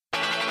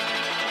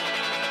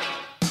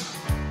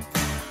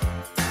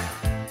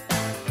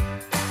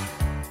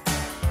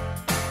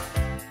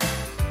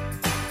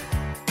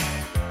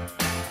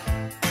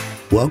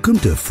Welcome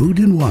to Food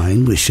and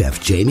Wine with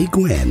Chef Jamie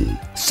Gwen.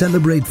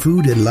 Celebrate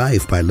food and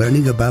life by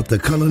learning about the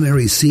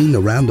culinary scene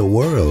around the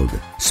world.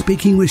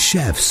 Speaking with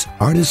chefs,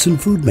 artisan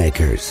food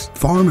makers,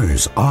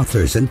 farmers,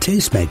 authors, and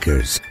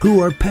tastemakers who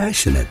are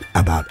passionate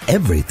about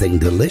everything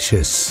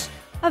delicious.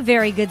 A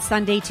very good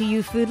Sunday to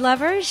you, food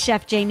lovers.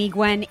 Chef Jamie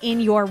Gwen in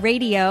your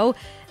radio.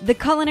 The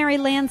culinary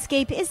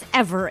landscape is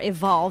ever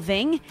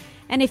evolving.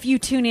 And if you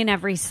tune in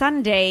every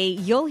Sunday,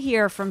 you'll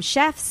hear from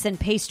chefs and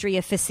pastry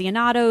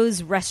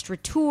aficionados,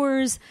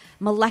 restaurateurs,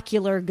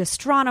 molecular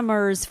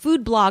gastronomers,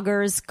 food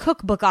bloggers,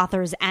 cookbook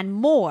authors, and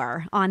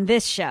more on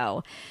this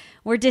show.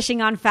 We're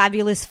dishing on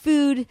fabulous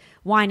food,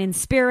 wine and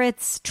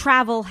spirits,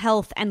 travel,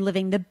 health, and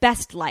living the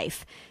best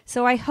life.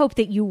 So I hope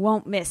that you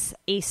won't miss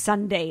a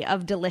Sunday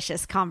of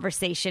delicious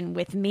conversation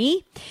with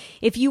me.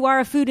 If you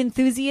are a food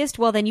enthusiast,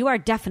 well, then you are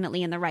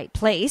definitely in the right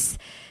place.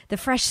 The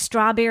fresh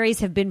strawberries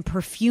have been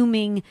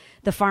perfuming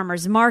the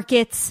farmers'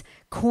 markets.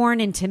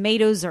 Corn and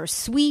tomatoes are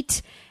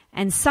sweet,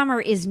 and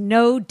summer is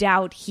no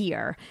doubt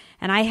here.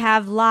 And I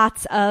have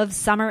lots of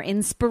summer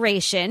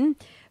inspiration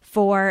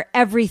for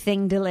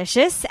everything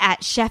delicious at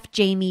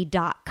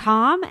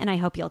chefjamie.com, and I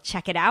hope you'll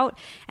check it out.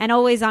 And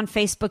always on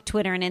Facebook,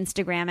 Twitter, and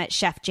Instagram at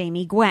Chef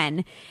Jamie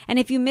Gwen. And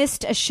if you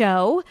missed a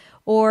show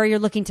or you're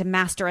looking to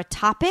master a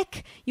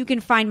topic, you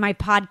can find my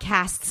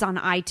podcasts on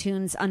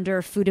iTunes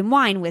under Food and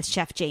Wine with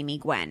Chef Jamie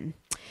Gwen.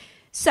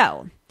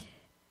 So,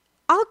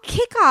 I'll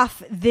kick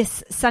off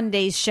this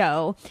Sunday's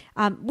show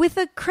with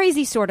a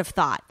crazy sort of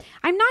thought.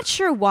 I'm not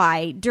sure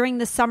why during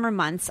the summer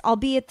months,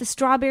 albeit the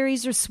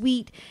strawberries are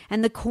sweet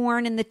and the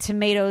corn and the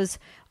tomatoes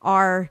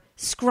are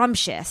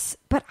scrumptious,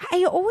 but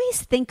I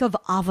always think of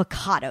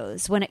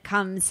avocados when it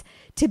comes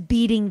to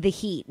beating the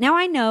heat. Now,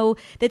 I know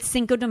that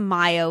Cinco de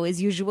Mayo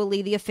is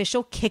usually the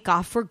official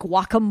kickoff for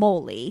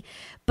guacamole,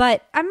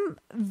 but I'm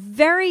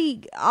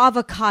very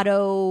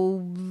avocado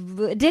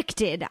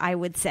addicted, I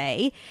would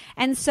say.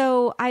 And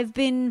so I've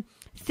been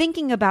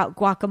thinking about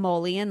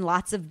guacamole in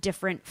lots of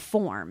different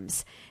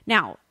forms.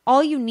 Now,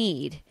 all you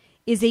need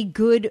is a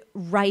good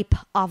ripe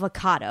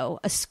avocado,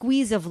 a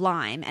squeeze of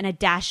lime, and a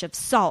dash of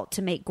salt to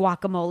make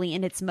guacamole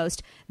in its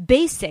most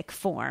basic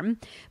form.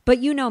 But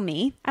you know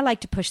me, I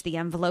like to push the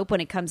envelope when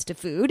it comes to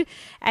food.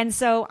 And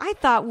so I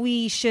thought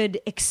we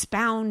should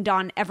expound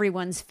on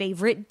everyone's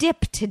favorite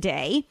dip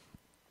today,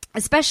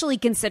 especially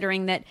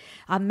considering that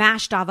a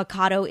mashed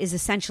avocado is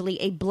essentially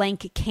a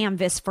blank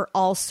canvas for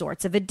all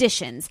sorts of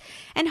additions.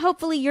 And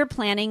hopefully you're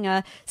planning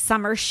a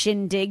summer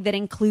shindig that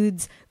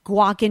includes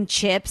guac and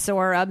chips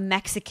or a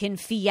Mexican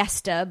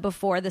fiesta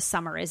before the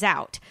summer is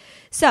out.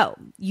 So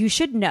you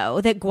should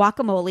know that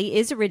guacamole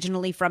is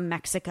originally from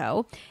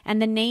Mexico,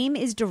 and the name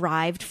is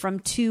derived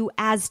from two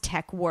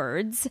Aztec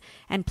words,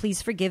 and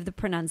please forgive the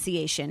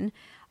pronunciation,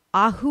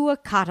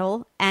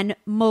 ahuacatl and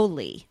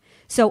mole.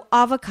 So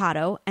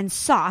avocado and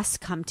sauce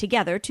come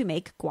together to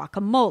make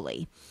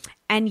guacamole.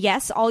 And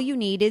yes, all you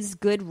need is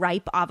good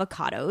ripe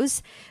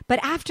avocados. But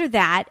after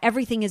that,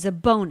 everything is a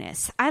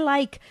bonus. I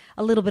like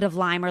a little bit of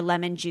lime or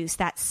lemon juice,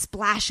 that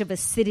splash of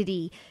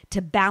acidity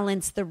to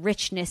balance the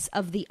richness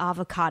of the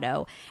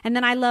avocado. And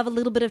then I love a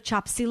little bit of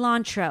chopped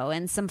cilantro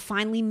and some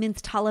finely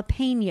minced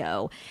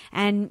jalapeno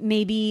and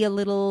maybe a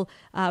little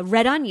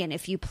red onion,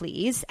 if you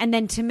please. And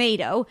then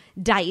tomato,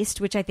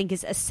 diced, which I think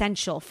is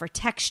essential for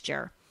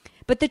texture.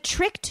 But the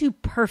trick to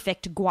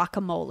perfect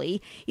guacamole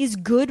is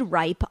good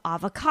ripe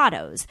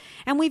avocados.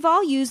 And we've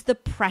all used the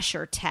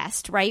pressure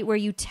test, right? Where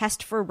you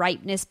test for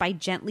ripeness by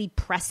gently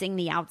pressing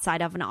the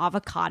outside of an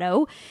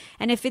avocado.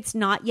 And if it's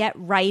not yet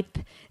ripe,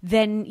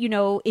 then, you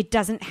know, it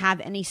doesn't have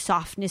any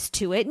softness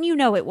to it. And you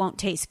know it won't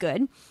taste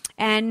good.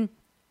 And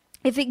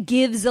if it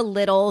gives a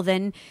little,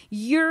 then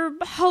you're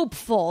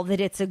hopeful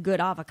that it's a good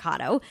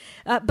avocado.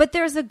 But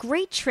there's a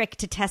great trick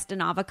to test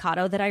an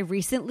avocado that I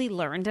recently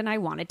learned and I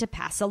wanted to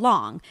pass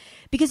along.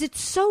 Because it's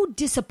so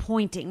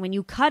disappointing when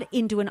you cut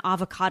into an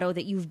avocado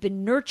that you've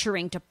been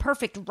nurturing to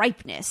perfect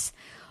ripeness,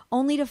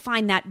 only to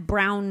find that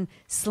brown,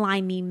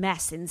 slimy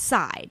mess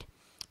inside.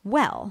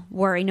 Well,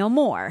 worry no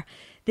more.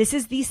 This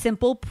is the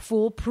simple,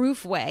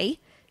 foolproof way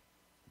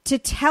to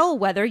tell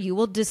whether you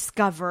will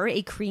discover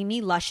a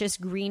creamy, luscious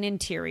green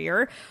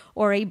interior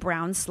or a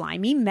brown,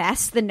 slimy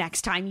mess the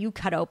next time you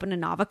cut open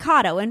an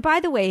avocado. And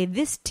by the way,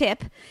 this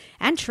tip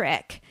and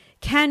trick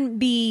can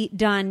be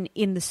done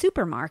in the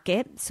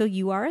supermarket, so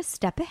you are a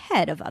step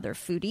ahead of other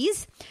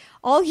foodies.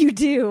 All you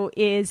do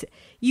is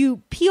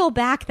you peel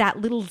back that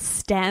little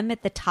stem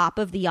at the top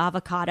of the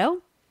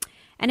avocado,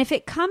 and if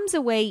it comes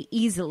away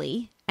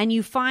easily and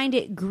you find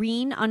it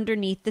green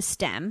underneath the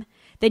stem,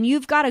 then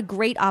you've got a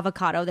great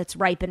avocado that's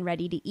ripe and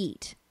ready to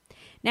eat.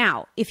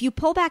 Now, if you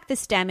pull back the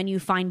stem and you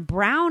find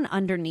brown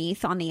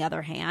underneath, on the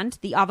other hand,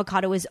 the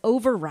avocado is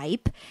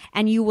overripe,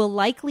 and you will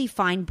likely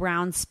find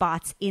brown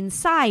spots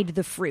inside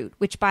the fruit,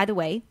 which, by the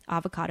way,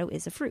 avocado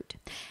is a fruit.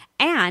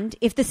 And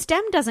if the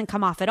stem doesn't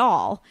come off at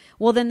all,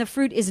 well, then the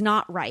fruit is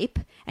not ripe,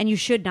 and you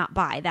should not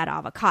buy that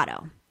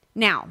avocado.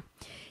 Now,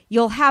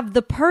 you'll have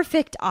the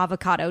perfect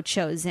avocado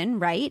chosen,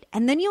 right?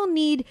 And then you'll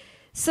need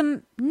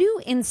some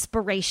new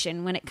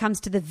inspiration when it comes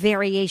to the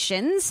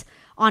variations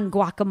on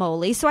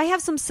guacamole, so I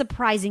have some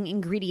surprising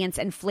ingredients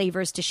and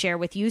flavors to share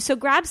with you. So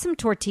grab some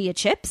tortilla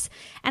chips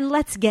and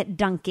let's get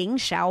dunking,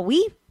 shall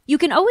we? You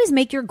can always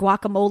make your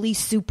guacamole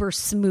super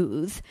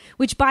smooth,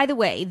 which, by the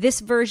way, this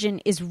version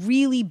is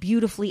really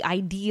beautifully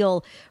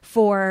ideal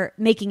for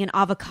making an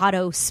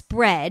avocado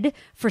spread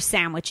for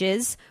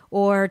sandwiches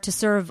or to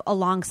serve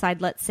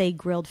alongside, let's say,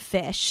 grilled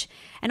fish.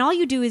 And all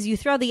you do is you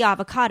throw the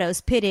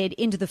avocados pitted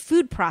into the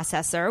food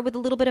processor with a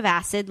little bit of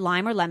acid,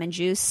 lime or lemon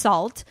juice,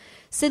 salt,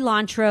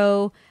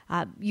 cilantro,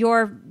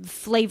 your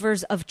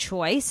flavors of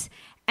choice,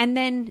 and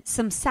then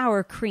some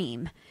sour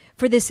cream.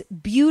 For this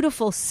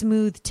beautiful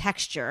smooth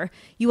texture,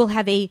 you will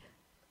have a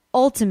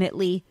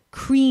ultimately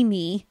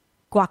creamy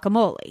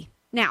guacamole.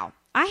 Now,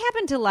 I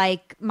happen to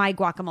like my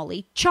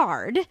guacamole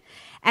charred,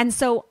 and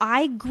so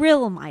I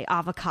grill my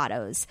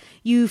avocados.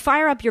 You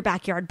fire up your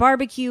backyard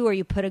barbecue or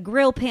you put a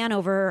grill pan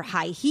over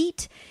high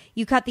heat.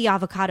 You cut the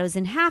avocados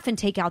in half and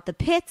take out the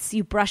pits.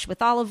 You brush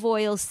with olive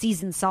oil,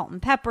 season salt and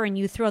pepper, and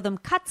you throw them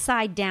cut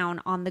side down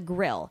on the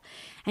grill.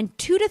 And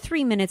 2 to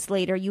 3 minutes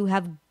later, you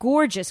have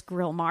gorgeous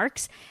grill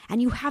marks,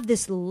 and you have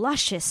this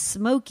luscious,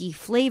 smoky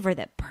flavor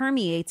that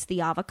permeates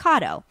the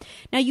avocado.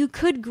 Now, you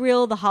could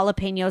grill the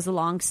jalapenos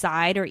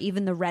alongside or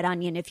even the red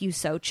onion if you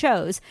so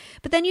chose,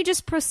 but then you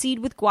just proceed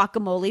with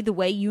guacamole the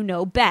way you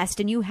know best,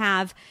 and you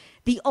have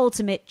the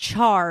ultimate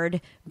charred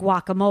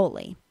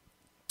guacamole.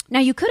 Now,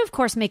 you could, of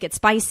course, make it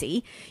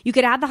spicy. You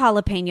could add the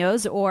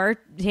jalapenos or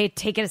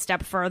take it a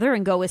step further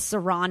and go with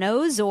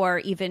serranos or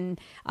even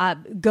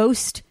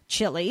ghost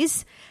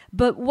chilies.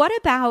 But what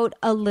about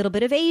a little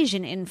bit of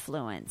Asian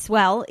influence?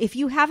 Well, if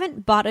you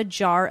haven't bought a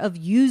jar of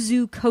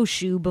yuzu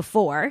koshu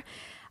before,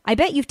 I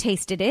bet you've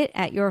tasted it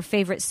at your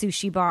favorite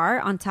sushi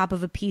bar on top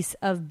of a piece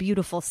of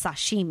beautiful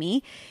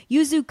sashimi.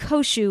 Yuzu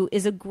koshu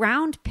is a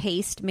ground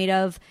paste made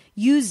of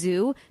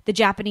yuzu, the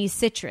Japanese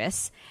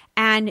citrus,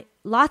 and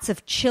lots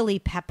of chili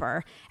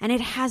pepper. And it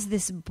has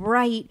this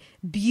bright,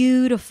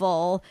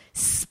 beautiful,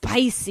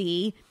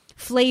 spicy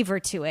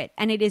flavor to it.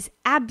 And it is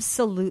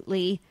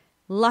absolutely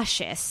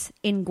luscious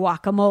in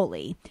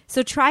guacamole.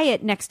 So try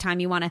it next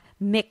time you want to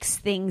mix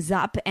things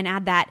up and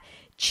add that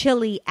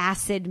chili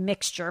acid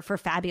mixture for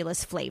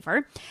fabulous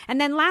flavor. And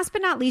then last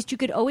but not least, you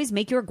could always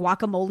make your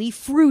guacamole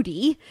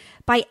fruity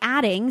by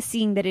adding,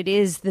 seeing that it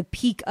is the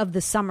peak of the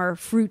summer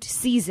fruit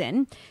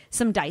season,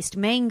 some diced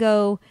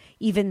mango,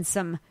 even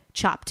some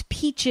chopped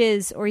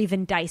peaches, or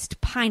even diced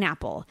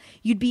pineapple.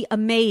 You'd be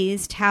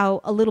amazed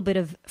how a little bit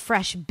of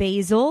fresh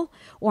basil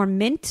or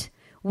mint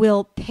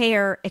will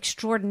pair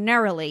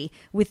extraordinarily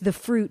with the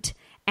fruit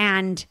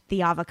and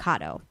the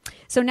avocado.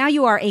 So now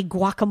you are a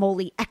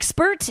guacamole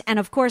expert. And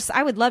of course,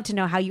 I would love to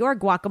know how your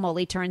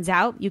guacamole turns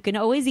out. You can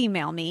always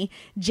email me,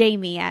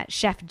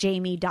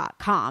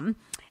 jamie@chefjamie.com.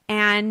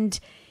 And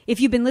if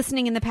you've been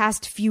listening in the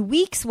past few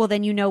weeks, well,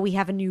 then you know we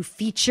have a new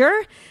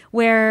feature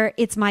where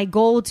it's my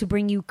goal to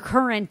bring you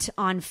current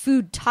on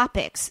food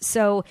topics.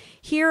 So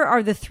here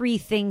are the 3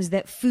 things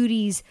that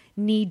foodies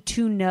need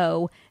to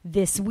know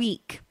this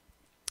week.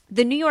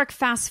 The New York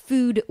Fast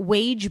Food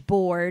Wage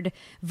Board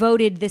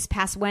voted this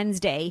past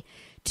Wednesday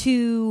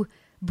to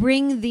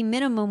bring the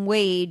minimum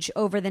wage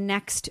over the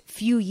next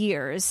few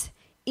years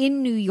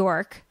in New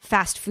York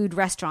fast food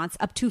restaurants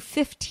up to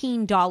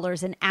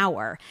 $15 an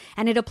hour.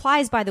 And it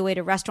applies, by the way,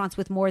 to restaurants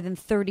with more than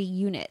 30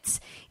 units.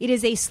 It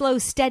is a slow,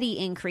 steady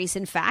increase,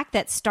 in fact,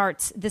 that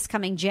starts this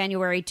coming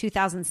January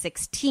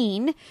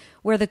 2016,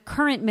 where the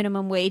current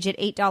minimum wage at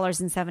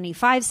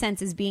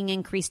 $8.75 is being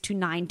increased to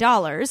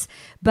 $9.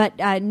 But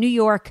New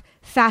York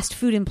fast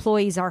food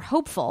employees are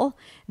hopeful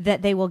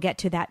that they will get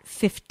to that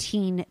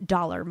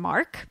 $15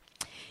 mark.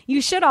 You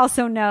should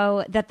also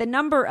know that the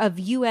number of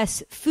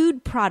U.S.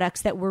 food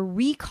products that were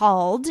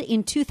recalled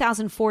in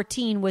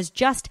 2014 was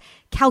just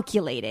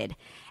calculated.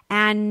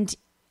 And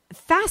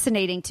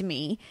fascinating to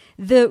me,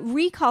 the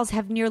recalls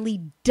have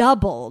nearly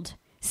doubled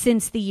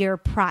since the year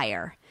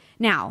prior.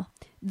 Now,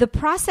 the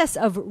process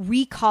of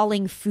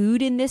recalling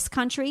food in this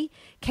country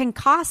can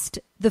cost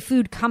the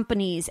food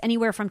companies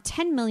anywhere from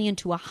 $10 million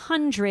to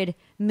 $100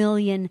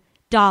 million.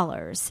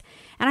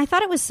 And I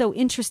thought it was so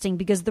interesting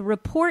because the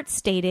report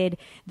stated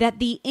that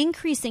the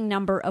increasing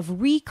number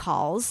of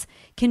recalls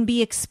can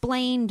be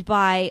explained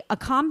by a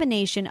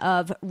combination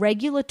of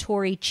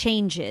regulatory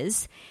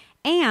changes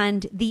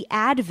and the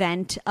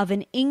advent of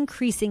an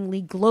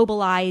increasingly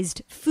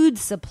globalized food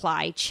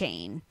supply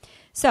chain.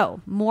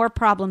 So, more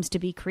problems to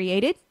be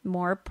created,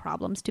 more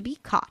problems to be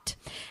caught.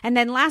 And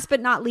then last but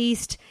not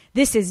least,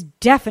 this is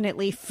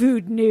definitely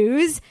food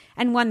news,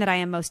 and one that I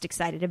am most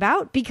excited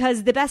about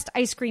because the best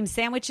ice cream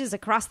sandwiches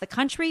across the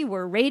country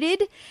were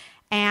rated,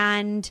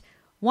 and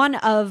one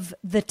of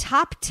the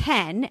top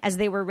 10, as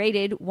they were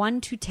rated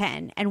 1 to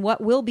 10, and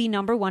what will be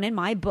number 1 in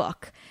my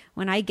book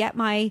when I get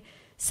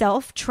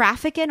myself,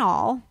 traffic and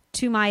all,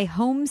 to my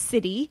home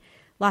city,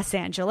 Los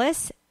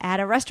Angeles, at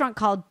a restaurant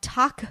called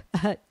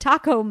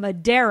Taco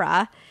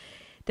Madera.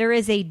 There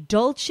is a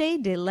dulce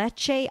de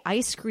leche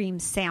ice cream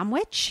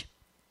sandwich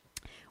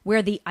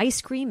where the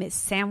ice cream is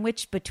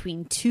sandwiched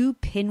between 2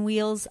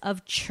 pinwheels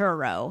of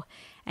churro.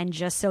 And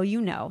just so you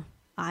know,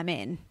 I'm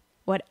in.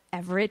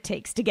 whatever it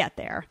takes to get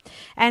there.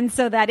 And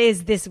so that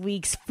is this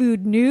week's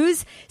food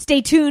news.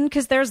 Stay tuned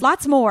because there's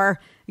lots more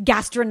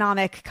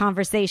gastronomic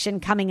conversation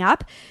coming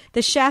up.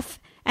 The chef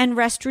and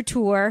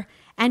restaurateur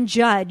and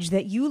judge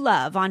that you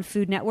love on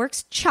Food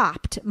Network's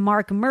Chopped,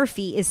 Mark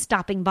Murphy, is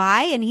stopping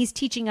by, and he's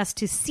teaching us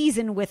to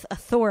season with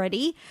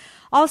authority.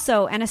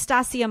 Also,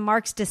 Anastasia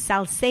Marks de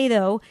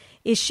Salcedo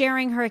is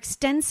sharing her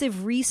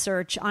extensive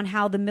research on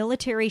how the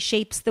military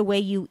shapes the way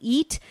you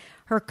eat.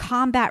 Her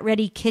Combat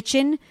Ready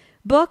Kitchen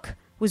book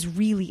was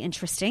really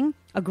interesting,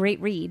 a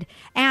great read.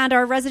 And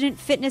our resident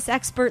fitness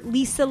expert,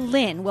 Lisa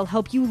Lynn, will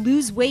help you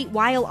lose weight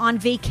while on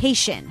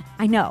vacation.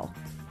 I know,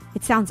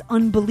 it sounds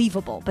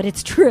unbelievable, but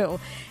it's true.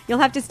 You'll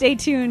have to stay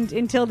tuned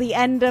until the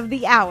end of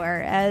the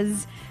hour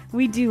as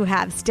we do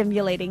have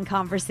stimulating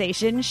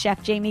conversation.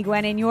 Chef Jamie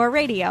Gwen in your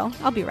radio.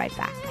 I'll be right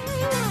back.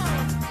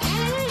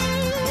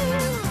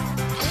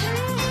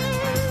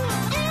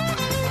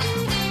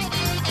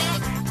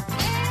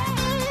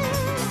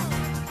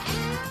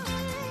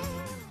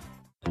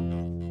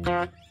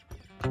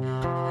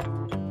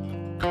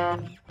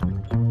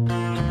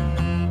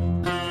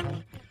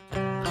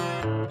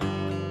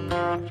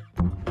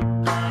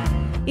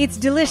 It's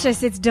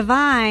delicious, it's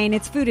divine,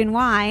 it's food and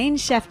wine.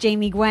 Chef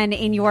Jamie Gwen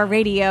in your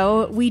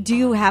radio. We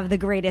do have the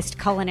greatest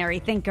culinary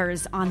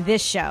thinkers on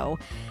this show.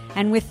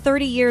 And with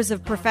 30 years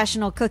of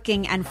professional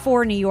cooking and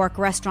 4 New York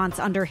restaurants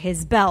under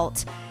his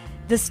belt,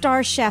 the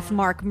star chef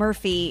Mark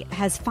Murphy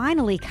has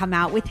finally come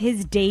out with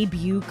his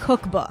debut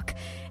cookbook.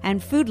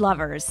 And food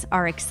lovers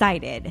are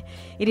excited.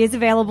 It is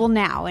available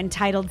now,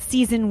 entitled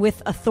Season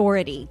with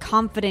Authority,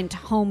 Confident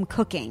Home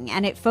Cooking,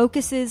 and it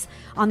focuses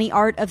on the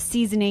art of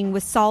seasoning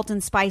with salt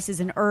and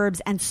spices and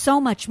herbs and so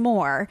much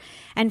more,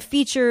 and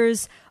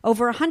features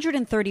over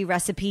 130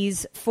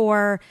 recipes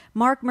for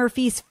Mark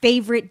Murphy's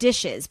favorite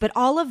dishes, but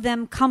all of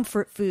them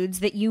comfort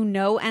foods that you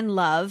know and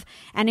love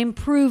and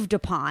improved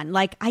upon.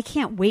 Like, I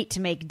can't wait to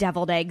make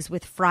deviled eggs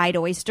with fried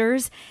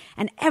oysters,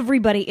 and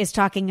everybody is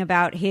talking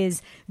about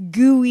his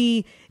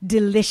gooey,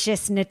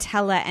 delicious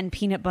Nutella and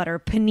peanut butter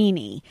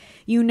panini.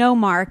 You know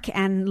Mark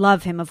and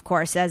love him, of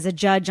course, as a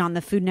judge on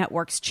the Food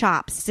Network's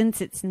Chops since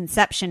its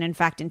inception, in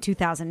fact, in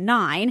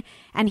 2009.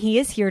 And he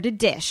is here to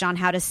dish on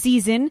how to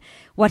season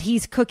what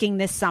he's cooking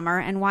this summer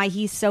and why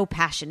he's so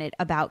passionate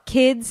about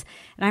kids.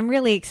 And I'm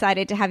really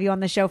excited to have you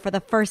on the show for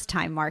the first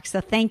time, Mark. So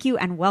thank you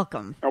and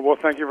welcome. Oh, well,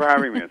 thank you for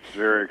having me. It's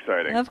very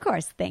exciting. Of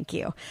course. Thank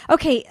you.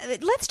 Okay,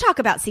 let's talk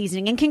about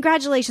seasoning. And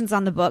congratulations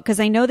on the book, because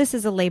I know this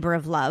is a labor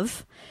of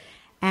love.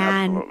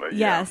 And absolutely,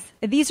 yes,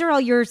 these are all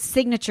your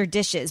signature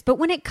dishes. But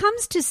when it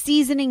comes to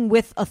seasoning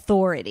with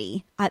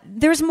authority,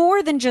 there's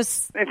more than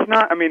just... It's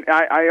not, I mean,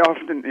 I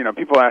often,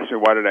 people ask me,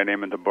 why did I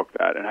name the book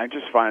that? And I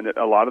just find that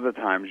a lot of the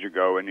times you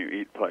go and you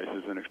eat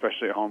places, and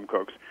especially home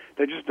cooks,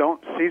 they just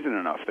don't season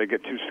enough. They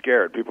get too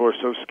scared. People are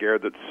so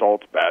scared that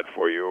salt's bad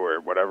for you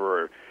or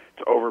whatever, or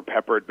it's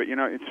over-peppered. But,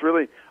 it's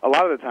really, a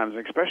lot of the times,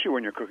 especially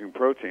when you're cooking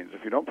proteins,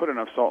 if you don't put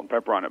enough salt and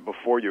pepper on it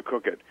before you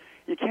cook it,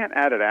 you can't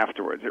add it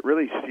afterwards. It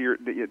really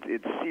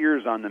it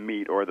sears on the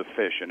meat or the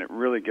fish, and it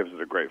really gives it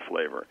a great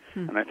flavor.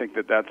 And I think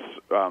that's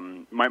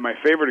my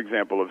favorite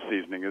example of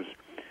seasoning is,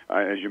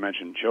 as you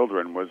mentioned,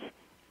 children, was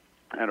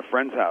at a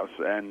friend's house,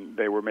 and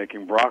they were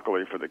making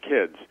broccoli for the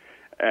kids.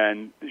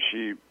 And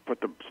she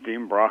put the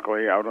steamed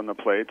broccoli out on the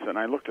plates, and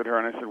I looked at her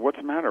and I said, "What's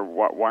the matter?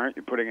 Why aren't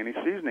you putting any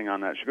seasoning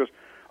on that?" She goes,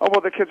 "Oh,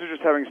 well, the kids are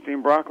just having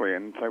steamed broccoli."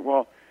 And it's like,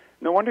 well,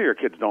 no wonder your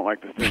kids don't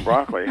like the steamed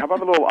broccoli. How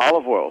about a little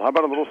olive oil? How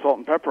about a little salt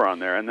and pepper on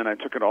there? And then I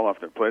took it all off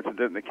their plates and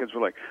did it, and the kids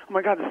were like, "Oh,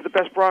 my God, this is the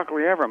best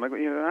broccoli ever." I'm like, well,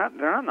 they're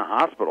not in the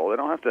hospital. They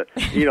don't have to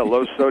eat a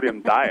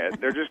low-sodium diet.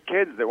 They're just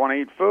kids that want to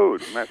eat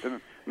food. You have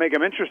to make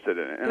them interested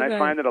in it. And I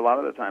find that a lot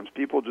of the times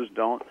people just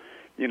don't,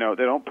 they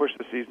don't push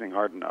the seasoning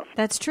hard enough.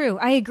 That's true.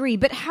 I agree.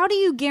 But how do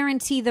you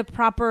guarantee the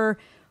proper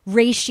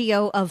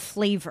ratio of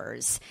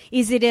flavors?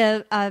 Is it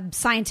a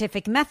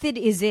scientific method?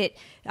 Is it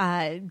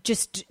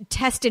just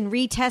test and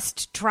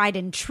retest, tried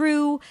and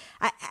true?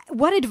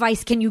 What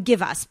advice can you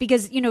give us?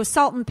 Because,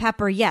 salt and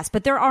pepper, yes,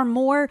 but there are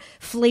more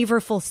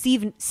flavorful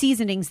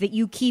seasonings that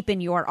you keep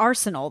in your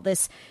arsenal,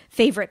 this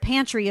favorite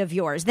pantry of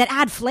yours, that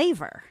add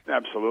flavor.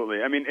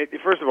 Absolutely. I mean,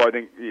 first of all, I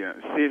think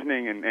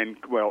seasoning and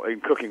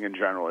in cooking in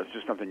general is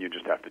just something you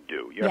just have to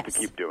do. You have to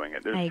keep doing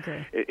it. I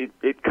agree.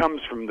 It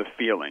comes from the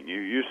feeling.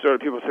 You sort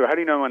of, people say, how do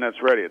you know when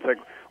that's ready? It's like,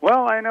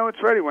 well, I know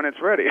it's ready when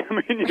it's ready. I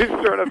mean,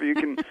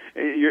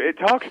 it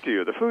talks to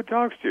you. The food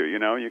talks to you.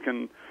 You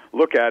can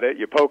look at it,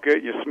 you poke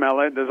it, you smell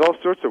it. There's all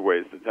sorts of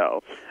ways to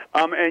tell.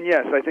 And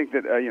yes, I think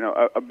that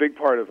a big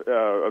part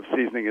of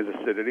seasoning is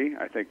acidity.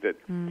 I think that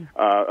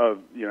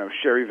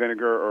sherry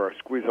vinegar or a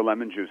squeeze of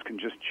lemon juice can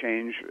just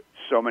change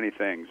so many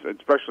things,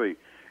 especially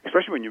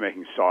especially when you're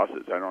making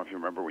sauces. I don't know if you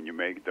remember when you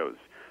make those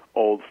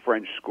old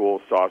French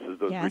school sauces,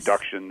 those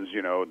reductions,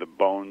 the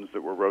bones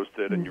that were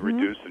roasted, and you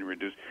reduce and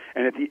reduce.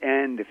 And at the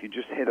end, if you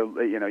just hit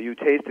you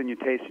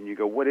taste and you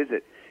go, what is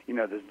it?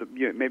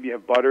 Maybe you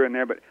have butter in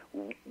there, but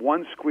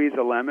one squeeze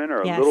of lemon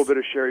or a little bit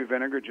of sherry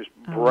vinegar just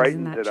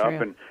brightens it up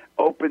and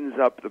opens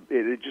up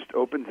it just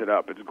opens it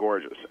up. It's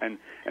gorgeous. And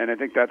I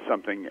think that's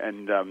something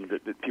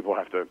that people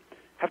have to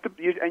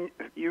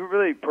you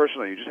really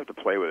personally, you just have to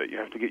play with it. You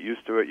have to get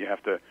used to it. You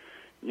have to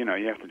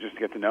just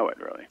get to know it,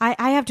 really.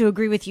 I have to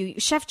agree with you.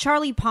 Chef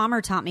Charlie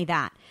Palmer taught me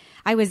that.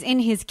 I was in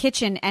his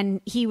kitchen,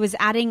 and he was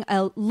adding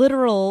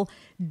literally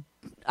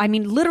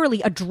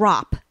a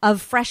drop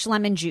of fresh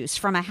lemon juice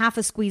from a half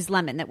a squeezed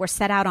lemon that were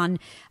set out on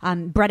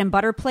bread and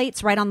butter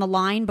plates right on the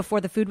line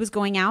before the food was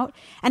going out.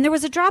 And there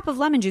was a drop of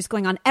lemon juice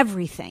going on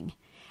everything.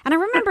 And I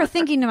remember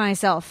thinking to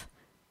myself,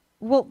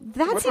 well,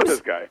 that seems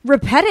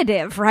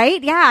repetitive,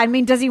 right? Yeah, I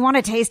mean, does he want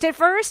to taste it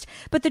first?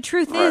 But the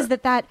truth is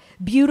that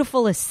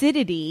beautiful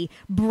acidity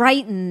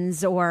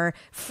brightens or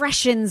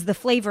freshens the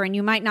flavor, and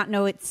you might not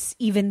know it's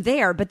even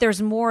there, but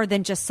there's more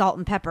than just salt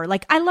and pepper.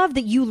 Like, I love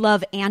that you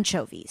love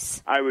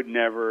anchovies. I would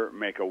never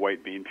make a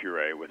white bean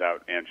puree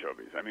without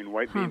anchovies. I mean,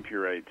 white bean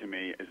puree, to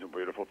me, is a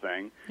beautiful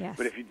thing. Yes.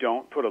 But if you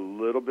don't put a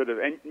little bit of,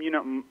 and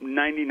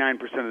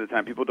 99% of the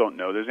time, people don't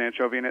know there's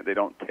anchovy in it. They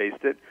don't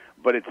taste it,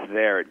 but it's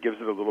there. It gives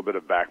it a little bit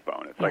of backbone.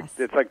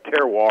 It's like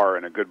terroir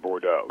in a good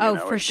Bordeaux.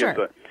 For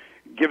sure.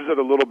 Gives it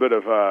a little bit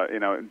of,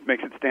 it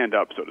makes it stand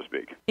up, so to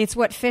speak. It's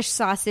what fish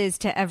sauce is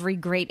to every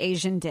great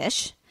Asian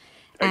dish.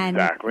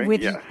 Exactly. And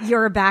with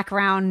your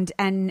background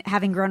and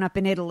having grown up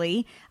in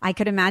Italy, I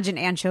could imagine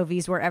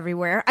anchovies were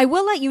everywhere. I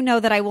will let you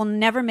know that I will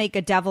never make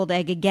a deviled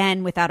egg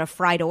again without a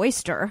fried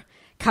oyster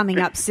coming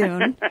up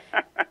soon.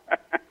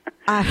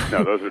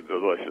 No, those are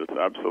delicious.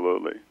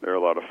 Absolutely. They're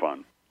a lot of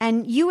fun.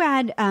 And you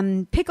add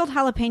pickled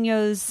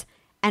jalapenos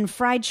and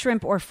fried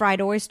shrimp or fried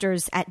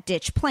oysters at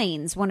Ditch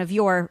Plains, one of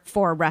your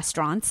 4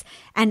 restaurants.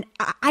 And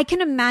I can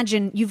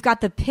imagine you've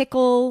got the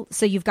pickle,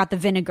 so you've got the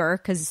vinegar,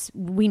 because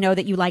we know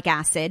that you like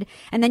acid.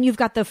 And then you've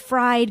got the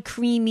fried,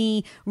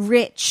 creamy,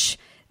 rich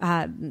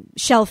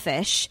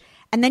shellfish.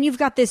 And then you've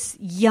got this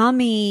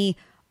yummy,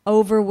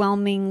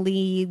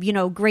 overwhelmingly,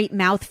 great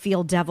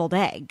mouthfeel deviled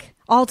egg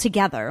all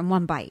together in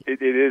one bite.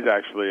 It is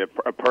actually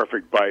a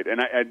perfect bite. And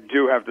I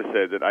do have to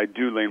say that I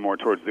do lean more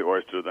towards the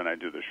oyster than I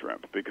do the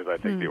shrimp, because I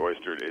think the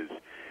oyster is,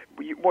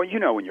 when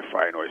you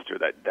fry an oyster,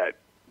 that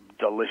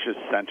delicious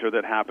center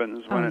that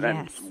happens when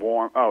it's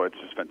warm. Oh, it's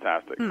just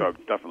fantastic. So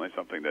it's definitely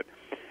something that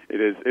it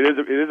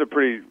is a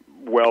pretty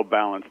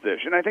well-balanced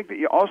dish. And I think that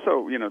you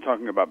also,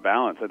 talking about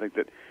balance, I think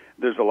that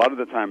there's a lot of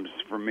the times,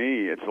 for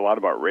me, it's a lot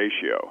about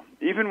ratio.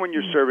 Even when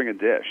you're serving a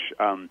dish,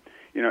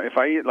 if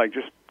I eat,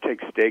 just take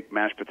steak,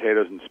 mashed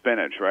potatoes, and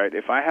spinach, right?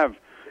 If I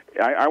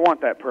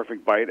want that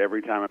perfect bite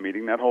every time I'm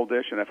eating that whole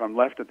dish, and if I'm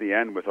left at the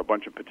end with a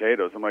bunch of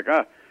potatoes, I'm like,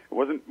 it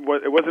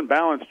wasn't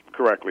balanced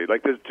correctly.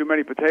 Like, there's too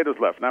many potatoes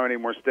left. Now I need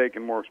more steak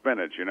and more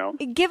spinach,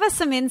 Give us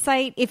some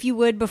insight, if you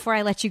would, before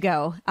I let you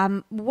go.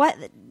 What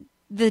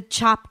the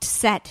Chopped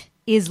set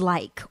is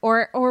like,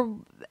 or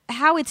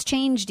how it's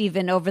changed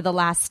even over the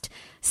last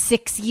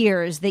 6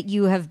 years that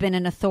you have been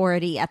an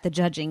authority at the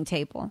judging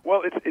table.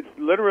 Well, it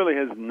literally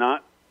has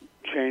not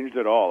changed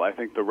at all. I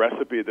think the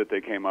recipe that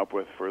they came up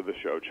with for the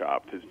show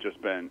Chopped has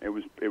just been, it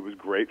was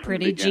great from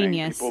pretty the beginning.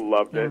 Genius. People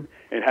loved it.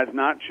 It has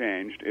not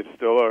changed. It's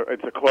still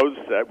it's a closed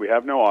set. We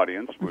have no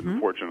audience,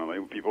 unfortunately.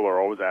 People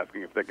are always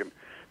asking if they can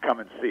come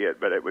and see it,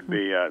 but it would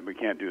be we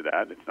can't do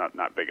that. It's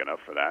not big enough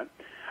for that.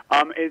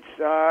 It's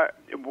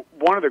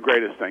one of the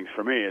greatest things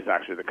for me is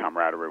actually the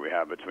camaraderie we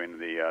have between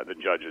the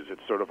judges.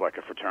 It's sort of like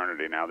a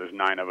fraternity now. There's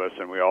 9 of us,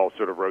 and we all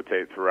sort of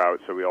rotate throughout,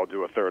 so we all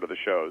do a third of the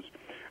shows.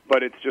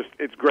 But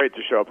it's great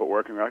to show up at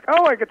work and be like,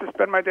 oh, I get to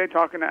spend my day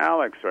talking to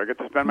Alex, or I get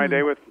to spend my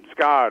day with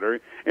Scott, or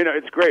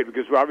it's great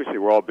because obviously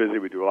we're all busy.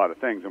 We do a lot of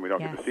things, and we don't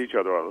get to see each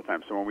other all the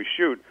time. So when we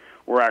shoot,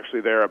 we're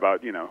actually there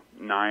about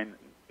 9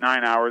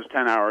 hours,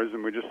 10 hours,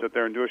 and we just sit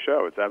there and do a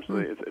show. It's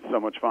absolutely it's so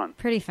much fun.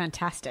 Pretty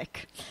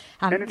fantastic.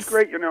 And it's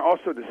great,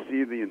 also to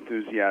see the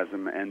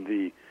enthusiasm and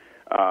the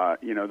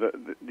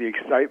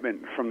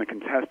excitement from the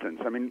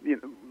contestants. I mean,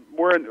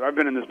 I've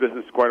been in this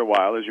business quite a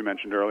while, as you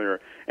mentioned earlier,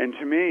 and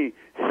to me,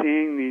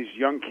 seeing these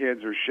young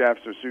kids or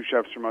chefs or sous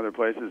chefs from other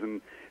places,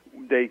 and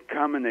they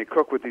come and they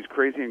cook with these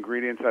crazy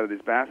ingredients out of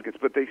these baskets,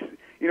 but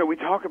we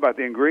talk about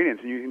the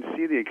ingredients, and you can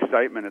see the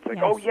excitement. It's like,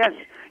 oh yes,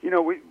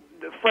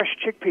 the fresh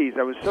chickpeas.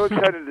 I was so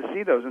excited to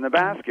see those in the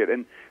basket,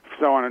 and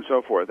so on and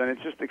so forth. And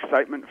it's just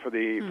excitement for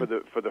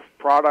the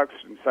products,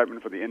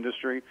 excitement for the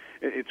industry.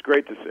 It's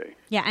great to see.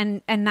 Yeah,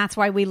 and that's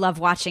why we love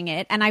watching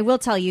it. And I will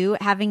tell you,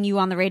 having you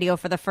on the radio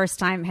for the first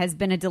time has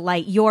been a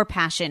delight. Your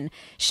passion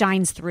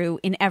shines through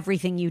in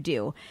everything you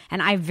do,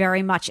 and I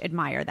very much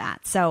admire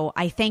that. So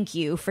I thank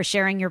you for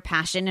sharing your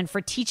passion and for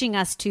teaching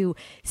us to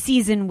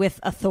season with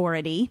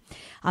authority.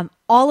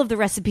 All of the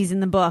recipes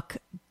in the book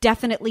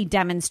definitely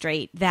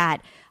demonstrate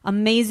that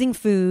amazing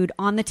food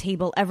on the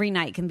table every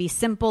night can be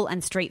simple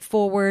and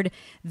straightforward.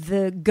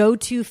 The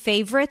go-to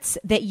favorites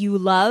that you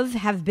love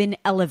have been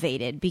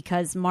elevated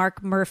because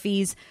Mark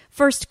Murphy's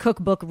first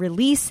cookbook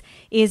release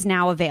is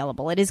now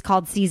available. It is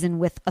called Season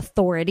with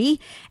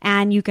Authority,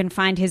 and you can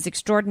find his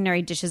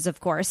extraordinary dishes, of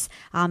course,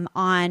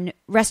 on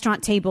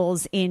restaurant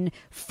tables in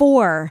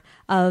 4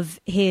 of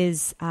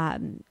his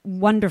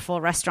wonderful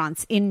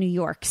restaurants in New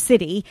York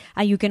City.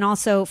 You can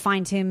also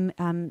find him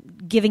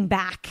giving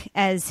back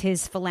as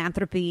his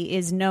philanthropy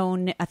is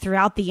known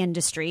throughout the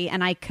industry.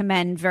 And I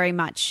commend very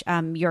much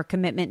your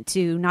commitment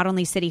to not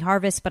only City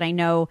Harvest, but I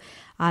know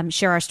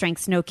Share Our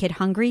Strengths No Kid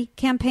Hungry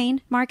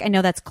campaign, Mark. I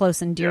know that's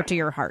close and dear to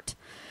your heart.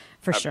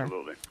 For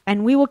Absolutely. sure.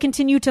 And we will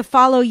continue to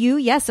follow you,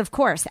 yes, of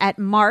course, at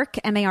Mark,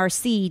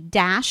 M-A-R-C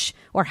dash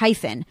or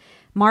hyphen,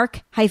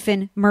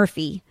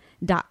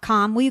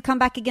 mark-murphy.com. Will you come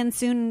back again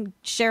soon and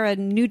share a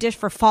new dish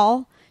for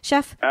fall,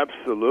 Chef?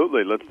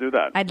 Absolutely. Let's do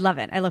that. I'd love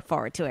it. I look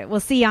forward to it.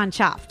 We'll see you on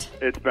Chopped.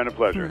 It's been a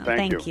pleasure.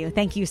 Thank you.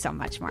 Thank you so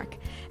much, Mark.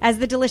 As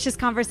the delicious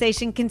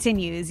conversation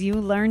continues, you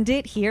learned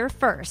it here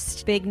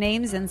first. Big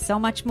names and so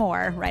much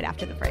more right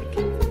after the break.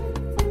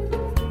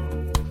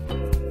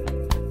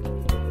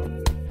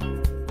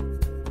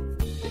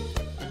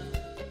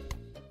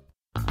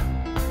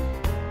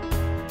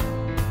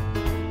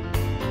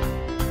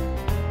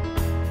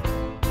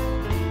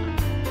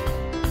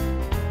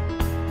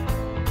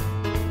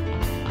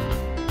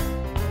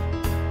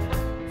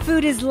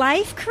 Food is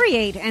life.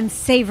 Create and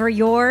savor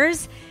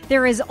yours.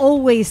 There is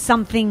always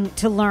something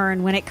to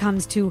learn when it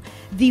comes to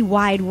the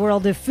wide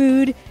world of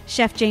food.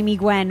 Chef Jamie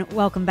Gwen,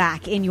 welcome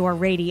back in your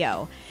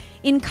radio.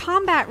 In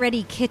Combat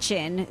Ready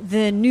Kitchen,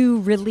 the new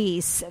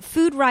release,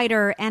 food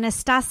writer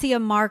Anastasia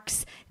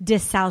Marks de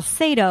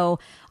Salcedo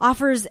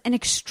offers an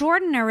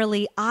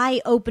extraordinarily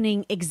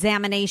eye-opening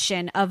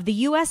examination of the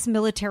U.S.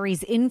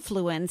 military's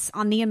influence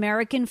on the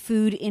American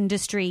food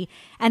industry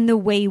and the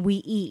way we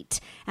eat.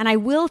 And I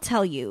will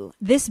tell you,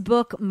 this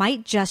book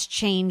might just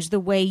change the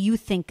way you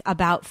think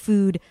about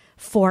food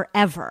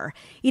forever.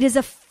 It is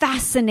a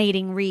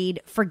fascinating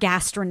read for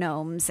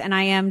gastronomes, and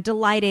I am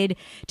delighted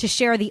to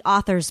share the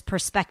author's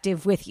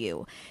perspective with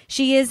you.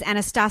 She is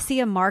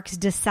Anastasia Marks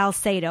de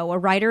Salcedo, a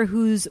writer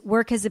whose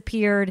work has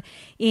appeared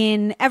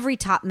in every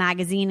top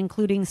magazine,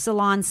 including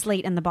Salon,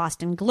 Slate, and the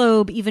Boston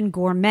Globe, even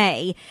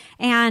Gourmet,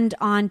 and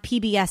on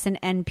PBS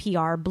and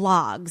NPR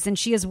blogs. And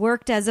she has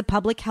worked as a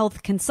public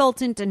health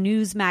consultant, a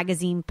news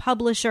magazine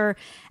publisher,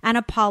 and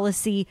a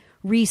policy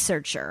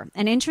researcher.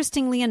 And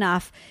interestingly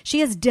enough, she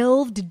has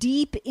delved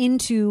deep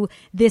into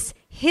this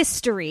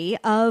history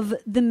of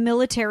the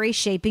military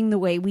shaping the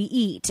way we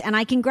eat. And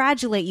I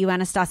congratulate you,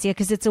 Anastasia,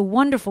 because it's a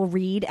wonderful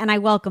read, and I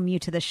welcome you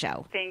to the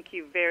show. Thank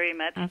you very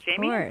much,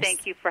 Jamie. Course.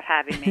 Thank you for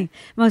having me.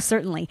 Most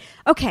certainly.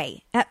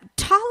 Okay,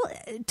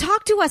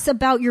 talk to us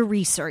about your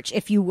research,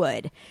 if you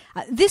would.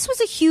 This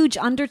was a huge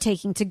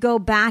undertaking to go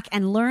back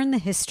and learn the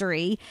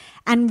history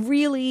and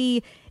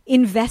really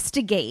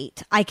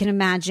investigate, I can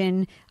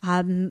imagine,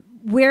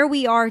 where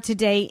we are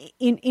today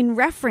in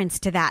reference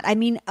to that. I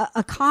mean,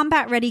 a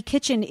combat-ready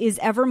kitchen is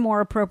ever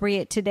more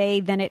appropriate today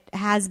than it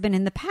has been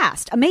in the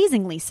past,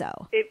 amazingly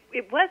so.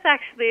 It was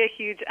actually a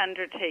huge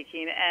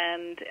undertaking,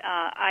 and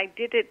I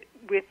did it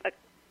with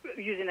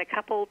using a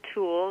couple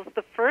tools.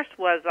 The first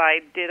was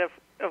I did, of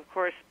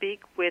course,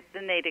 speak with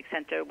the Natick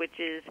Center, which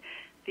is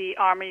the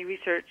Army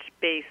research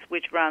base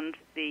which runs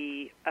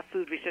the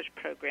food research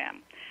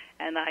program.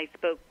 And I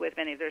spoke with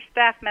many of their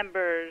staff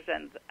members,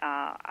 and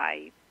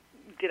I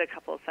did a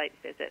couple of site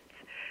visits.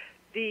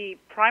 The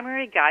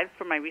primary guide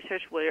for my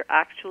research were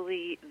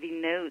actually the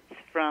notes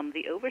from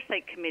the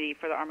Oversight Committee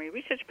for the Army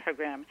Research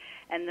Program,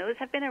 and those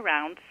have been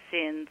around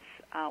since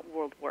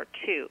World War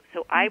II.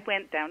 So I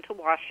went down to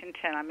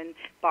Washington, I'm in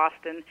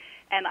Boston,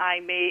 and I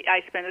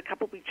spent a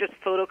couple of weeks just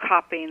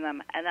photocopying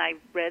them, and I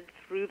read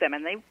through them,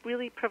 and they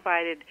really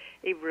provided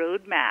a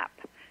roadmap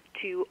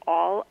to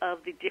all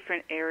of the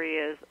different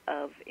areas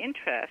of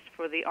interest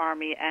for the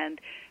Army and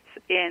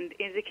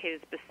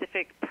indicated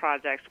specific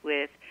projects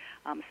with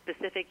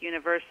specific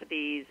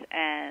universities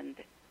and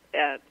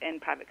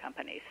private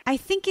companies. I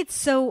think it's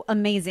so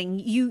amazing.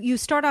 You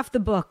start off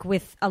the book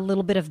with a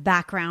little bit of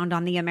background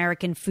on the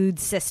American food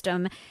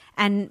system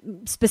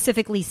and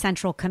specifically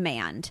Central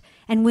Command.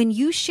 And when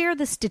you share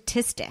the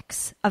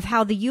statistics of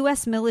how the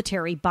U.S.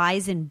 military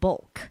buys in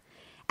bulk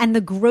and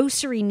the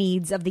grocery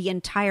needs of the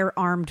entire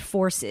armed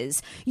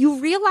forces, you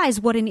realize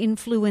what an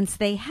influence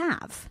they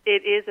have.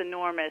 It is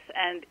enormous,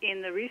 and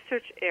in the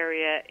research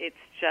area, it's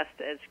just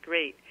as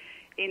great.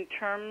 In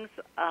terms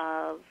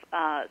of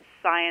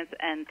science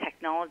and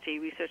technology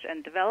research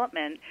and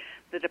development,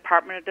 the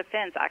Department of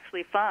Defense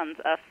actually funds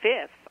a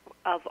fifth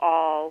of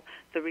all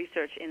the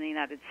research in the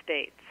United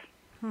States.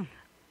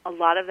 A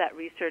lot of that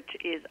research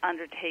is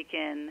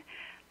undertaken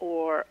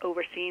or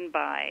overseen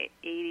by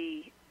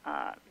 80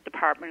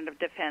 Department of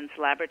Defense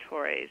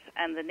laboratories,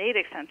 and the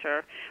Natick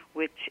Center,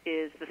 which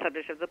is the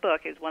subject of the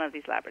book, is one of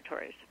these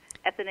laboratories.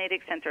 At the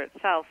Natick Center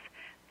itself,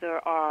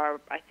 there are,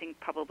 I think,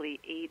 probably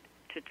 8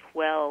 to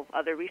 12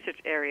 other research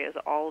areas,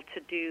 all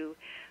to do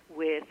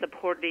with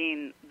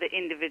supporting the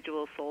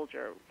individual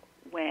soldier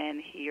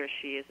when he or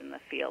she is in the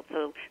field.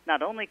 So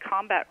not only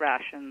combat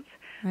rations,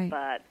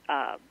 but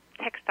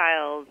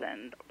textiles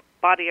and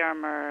body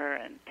armor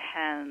and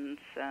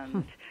tents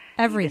and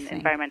everything.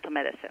 Environmental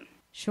medicine.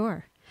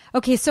 Sure.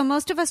 Okay, so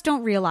most of us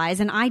don't realize,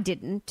 and I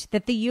didn't,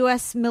 that the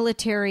U.S.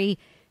 military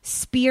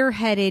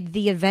spearheaded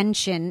the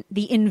invention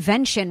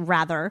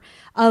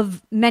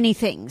of many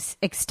things: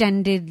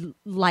 extended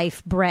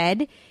life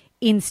bread,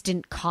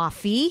 instant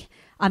coffee,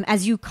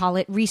 as you call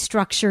it,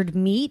 restructured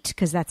meat,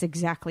 because that's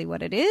exactly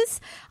what it is.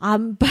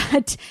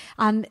 But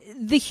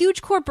the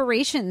huge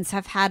corporations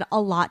have had a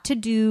lot to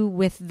do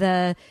with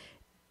the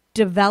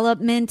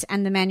development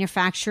and the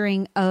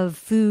manufacturing of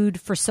food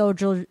for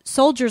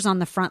soldiers on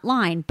the front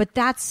line. But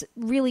that's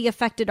really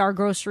affected our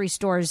grocery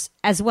stores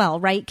as well,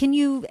 right? Can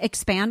you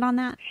expand on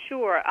that?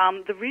 Sure.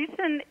 The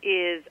reason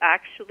is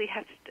actually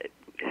has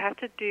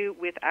to do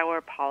with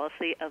our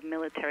policy of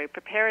military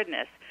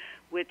preparedness,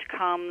 which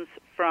comes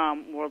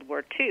from World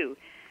War II.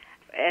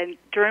 And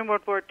during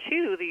World War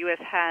II, the U.S.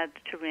 had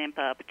to ramp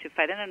up to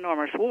fight an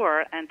enormous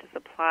war and to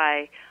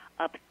supply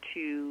up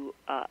to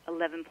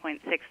 11.6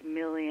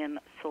 million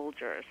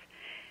soldiers.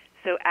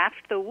 So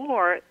after the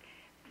war,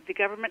 the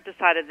government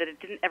decided that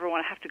it didn't ever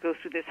want to have to go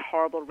through this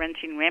horrible,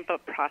 wrenching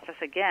ramp-up process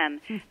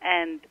again,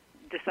 and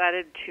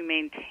decided to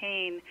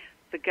maintain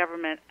the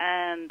government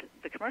and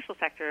the commercial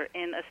sector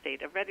in a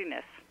state of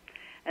readiness.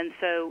 And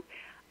so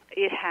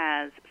it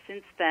has,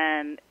 since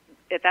then,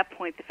 at that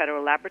point, the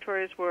federal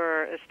laboratories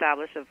were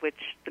established, of which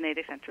the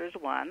Natick Center is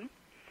one.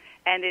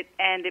 And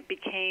it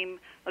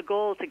became a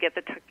goal to get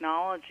the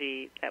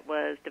technology that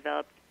was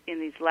developed in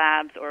these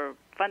labs or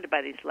funded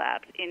by these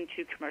labs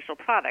into commercial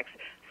products,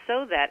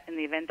 so that in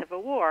the event of a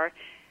war,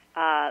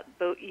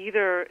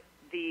 either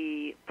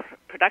the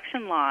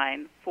production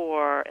line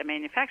for a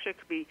manufacturer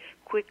could be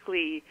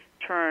quickly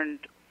turned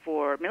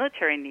for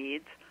military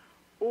needs,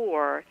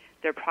 or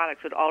their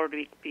products would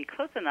already be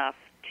close enough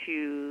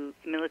to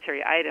the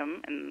military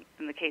item, in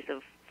the case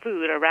of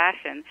food or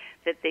ration,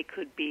 that they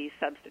could be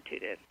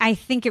substituted. I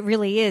think it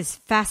really is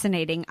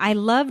fascinating. I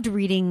loved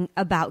reading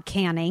about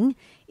canning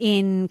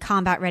in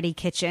Combat Ready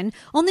Kitchen,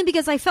 only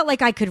because I felt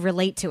like I could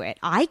relate to it.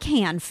 I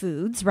can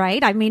foods,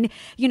 right? I mean,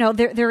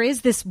 there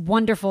is this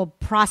wonderful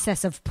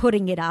process of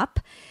putting it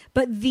up,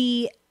 but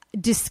the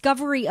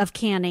discovery of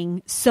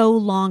canning so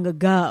long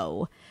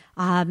ago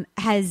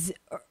has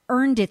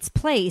earned its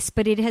place,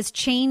 but it has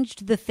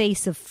changed the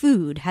face of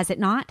food, has it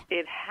not?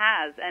 It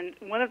has, and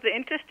one of the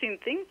interesting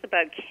things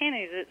about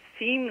canning is it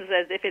seems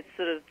as if it's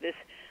sort of this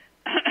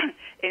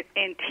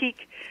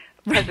antique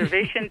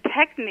preservation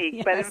technique,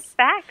 Yes. but in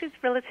fact it's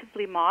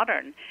relatively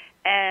modern.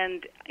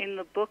 And in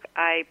the book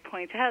I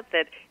point out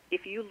that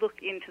if you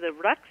look into the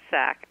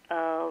rucksack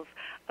of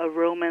a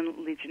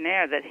Roman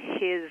legionnaire, that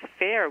his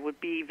fare would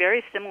be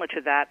very similar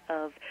to that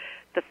of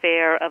the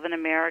fare of an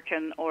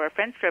American or a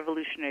French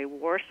Revolutionary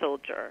War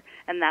soldier.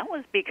 And that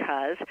was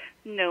because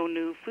no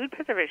new food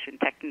preservation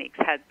techniques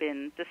had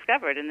been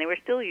discovered, and they were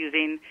still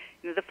using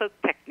the folk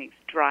techniques,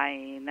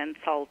 drying and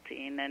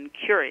salting and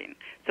curing.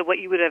 So what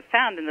you would have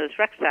found in those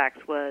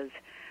rucksacks was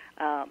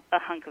a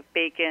hunk of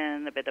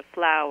bacon, a bit of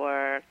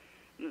flour,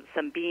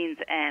 some beans,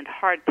 and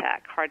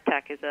hardtack.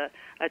 Hardtack is a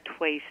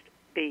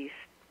twice-baked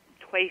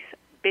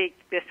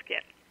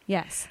biscuit.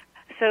 Yes.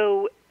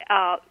 So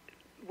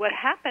what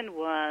happened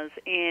was,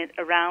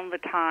 around the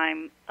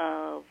time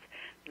of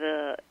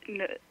the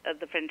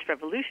French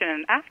Revolution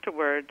and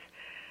afterwards,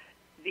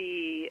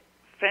 the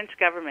French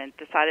government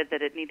decided